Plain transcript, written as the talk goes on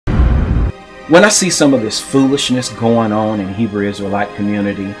When I see some of this foolishness going on in Hebrew Israelite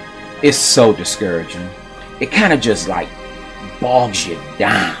community, it's so discouraging. It kind of just like bogs you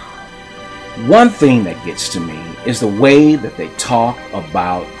down. One thing that gets to me is the way that they talk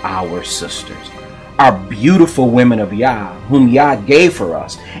about our sisters, our beautiful women of Yah, whom Yah gave for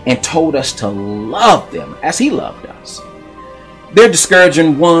us and told us to love them as he loved us. They're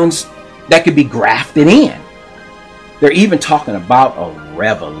discouraging ones that could be grafted in. They're even talking about a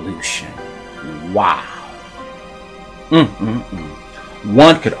revolution. Wow.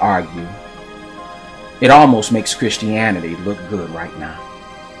 One could argue it almost makes Christianity look good right now.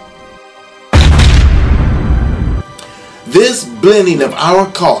 This blending of our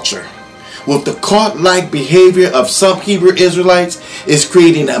culture with the cult-like behavior of some Hebrew Israelites is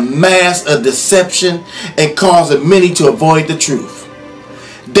creating a mass of deception and causing many to avoid the truth.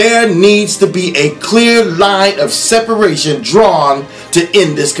 There needs to be a clear line of separation drawn to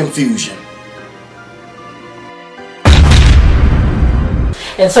end this confusion.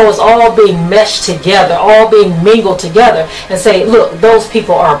 And so it's all being meshed together, all being mingled together, and say, look, those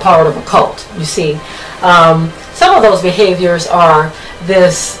people are a part of a cult, you see. Some of those behaviors are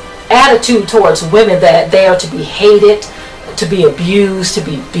this attitude towards women that they are to be hated, to be abused, to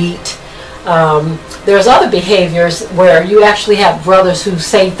be beat. There's other behaviors where you actually have brothers who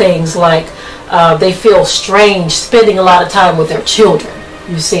say things like they feel strange spending a lot of time with their children,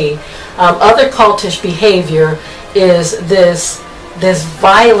 you see. Other cultish behavior is this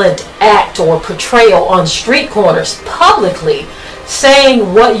violent act or portrayal on street corners publicly,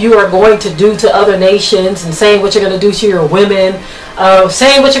 saying what you are going to do to other nations and saying what you're going to do to your women,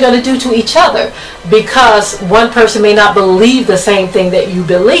 saying what you're going to do to each other, because one person may not believe the same thing that you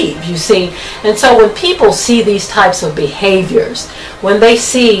believe, you see. And so when people see these types of behaviors, when they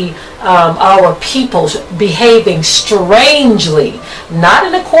see our people behaving strangely, not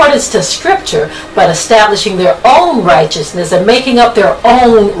in accordance to scripture, but establishing their own righteousness and making up their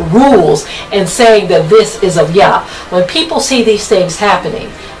own rules and saying that this is of Yah, when people see these things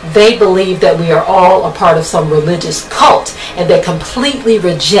happening, they believe that we are all a part of some religious cult, and they completely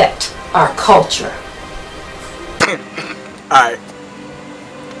reject our culture. Alright.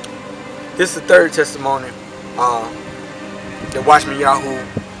 This is the third testimony that Watchman Yahoo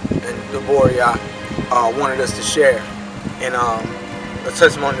and Deborah wanted us to share. And a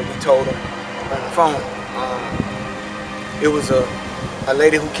testimony that we told them on the phone. It was a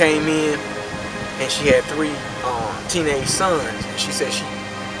lady who came in, and she had 3 teenage sons. And she said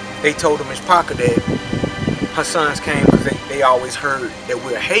they told them in Shpaka that her sons came because they always heard that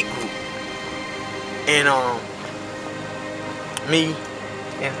we're a hate group. And me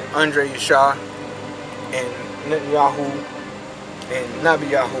and Andre Yashar and Netanyahu and Nabi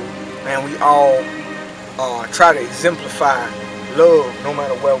Yahoo, man, we all try to exemplify love no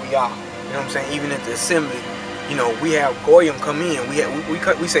matter where we are. You know what I'm saying? Even at the assembly, you know, we have Goyim come in.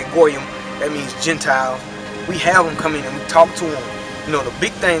 We say Goyim, that means Gentiles. We have them come in and we talk to them. You know, the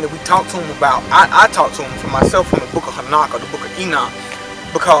big thing that we talk to them about, I talk to them for myself from the book of Hanak or the book of Enoch,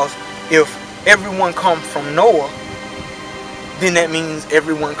 because if everyone comes from Noah, then that means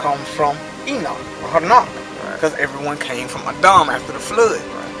everyone comes from Enoch or Hanak, because everyone came from Adam after the flood.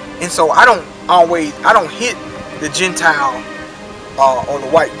 And so I don't hit the Gentile or the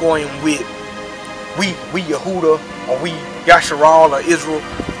white Goyim with we Yehuda or we Yasharal or Israel.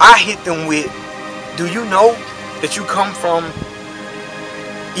 I hit them with, do you know that you come from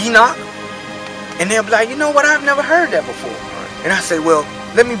Enoch? And they'll be like, you know what, I've never heard that before. And I say, well,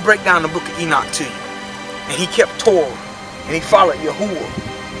 let me break down the book of Enoch to you. And he kept Torah, and he followed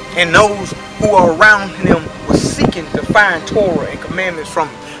Yahuwah, and those who are around him were seeking to find Torah and commandments from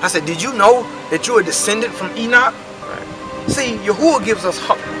him. I said, did you know that you're a descendant from Enoch? See, Yahuwah gives us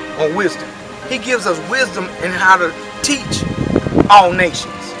wisdom. He gives us wisdom in how to teach all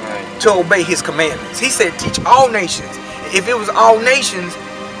nations to obey his commandments. He said teach all nations. If it was all nations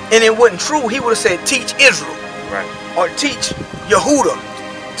and it wasn't true, he would have said teach Israel, or teach Yehuda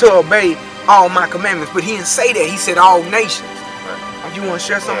to obey all my commandments. But he didn't say that. He said all nations. You want to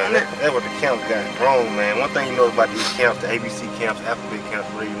share something on that? That's what the camps got wrong, man. One thing you know about these camps, the ABC camps, alphabet camps,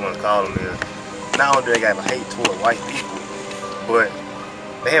 whatever you want to call them, is not only do they have a hate towards white people, but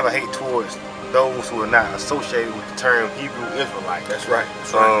they have a hate towards those who are not associated with the term Hebrew Israelite. That's right.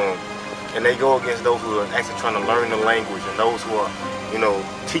 That's right. And they go against those who are actually trying to learn the language, and those who are, you know,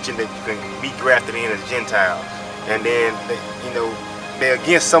 teaching that you can be grafted in as Gentiles. And then, they're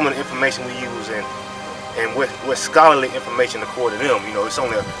against some of the information we use, and with scholarly information according to them. You know, it's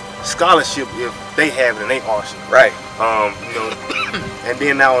only a scholarship if they have it in their arsenal. Right. You know, and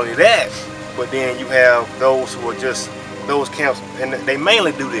then not only that, but then you have those who are just those camps, and they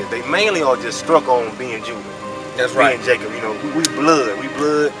mainly do this. They mainly are just struck on being Judah. That's right. Being Jacob. You know, we blood.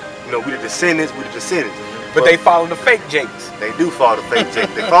 You know, we the descendants. But they follow the fake Jakes. They do follow the fake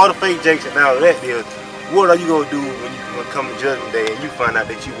Jakes. They follow the fake Jakes, and now that is, what are you gonna do when you come to Judgment Day and you find out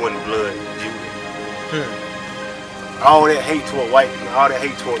that you wasn't blood Judah? All that hate toward white people, all that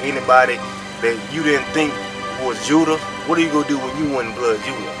hate toward anybody that you didn't think was Judah. What are you gonna do when you wasn't blood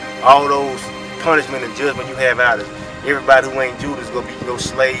Judah? All those punishment and judgment you have out of everybody who ain't Judah is gonna be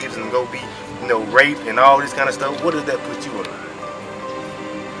slaves and go be, you know, raped and all this kind of stuff. What does that put you on?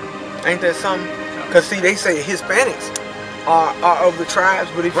 Ain't that something? Because see, they say Hispanics are of the tribes,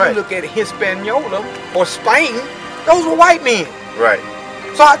 but if you look at Hispaniola or Spain, those were white men. Right.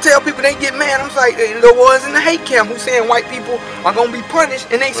 So I tell people, they get mad. I'm like, the ones in the hate camp who saying white people are gonna be punished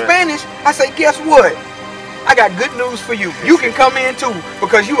and they Spanish. I say, guess what? I got good news for you. You can come in too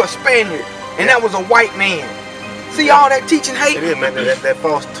because you a Spaniard and that was a white man. See all that teaching hate? It is, man. That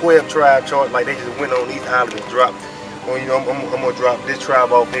false 12 tribe chart, like they just went on these islands and dropped. Well, you know, I'm gonna drop this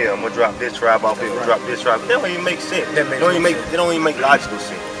tribe off here. I'm gonna drop this tribe off here. I'm gonna drop this tribe. That don't even make sense. It don't even make logical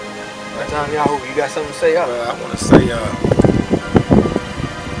sense. Yahoo, you got something to say? I want to say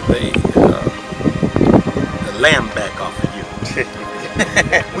the lamb back off of you.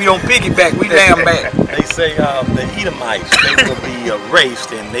 We don't piggyback, we lamb back. They say the Edomites, they will be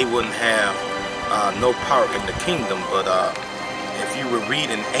erased and they wouldn't have no power in the kingdom. But if you were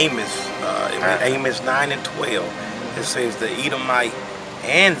reading Amos 9 and 12, it says the Edomite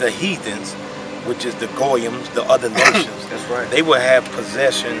and the heathens, which is the Goyim, the other nations, that's right, they will have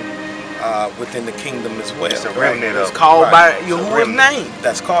possession within the kingdom as well. It's a remnant. It's called by Yahuwah's name.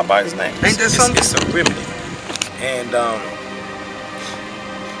 That's called by his name. Ain't that something? It's a remnant. And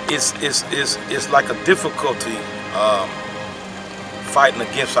it's like a difficulty fighting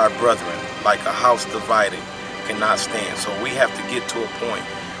against our brethren, like a house divided cannot stand. So we have to get to a point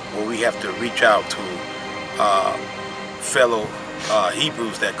where we have to reach out to fellow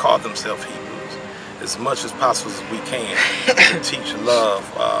Hebrews that call themselves Hebrews as much as possible as we can to teach love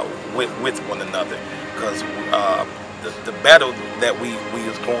with one another, because the battle that we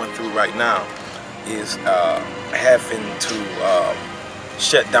is going through right now is having to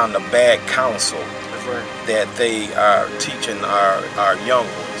shut down the bad counsel that they are teaching our young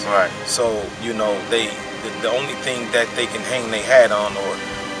ones. Right. So you know, the only thing that they can hang their hat on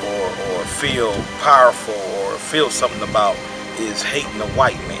or feel powerful or feel something about is hating the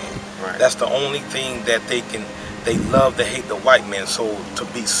white man. Right. That's the only thing that they love to hate the white man. So to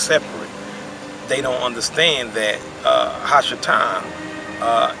be separate, they don't understand that Hashatan,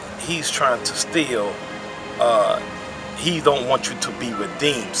 he's trying to steal. He don't want you to be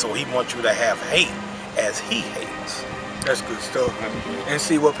redeemed, so he wants you to have hate as he hates. That's good stuff. And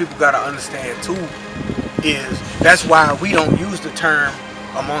see, what people gotta understand too is that's why we don't use the term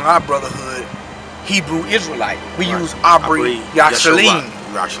among our brotherhood Hebrew Israelite. We use Abri Yashalim.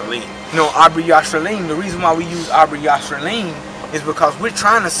 You know, Abri Yashalim. The reason why we use Abri Yashalim is because we're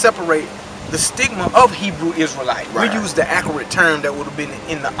trying to separate the stigma of Hebrew Israelite. We use the accurate term that would have been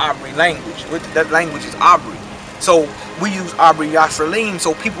in the Abri language. That language is Abri. So we use Abri Yashalim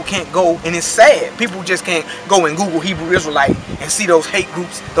so people can't go, and it's sad, people just can't go and Google Hebrew Israelite and see those hate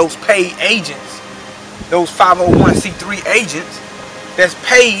groups, those paid agents, those 501c3 agents that's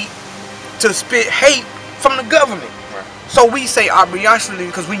paid to spit hate from the government. Right. So we say Abri Yashalim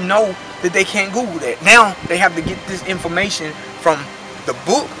because we know that they can't Google that. Now they have to get this information from the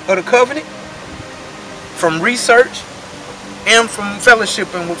book of the covenant, from research, and from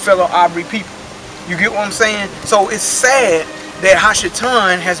fellowshipping with fellow Abri people. You get what I'm saying? So it's sad that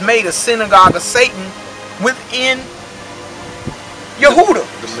Hashatan has made a synagogue of Satan within Yehuda,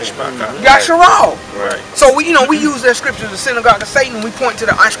 Yasharal. Right. So we use that scripture, the synagogue of Satan. We point to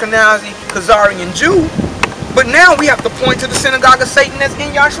the Ashkenazi, Khazarian Jew, but now we have to point to the synagogue of Satan that's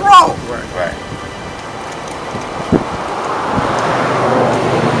in Yasharal. Right.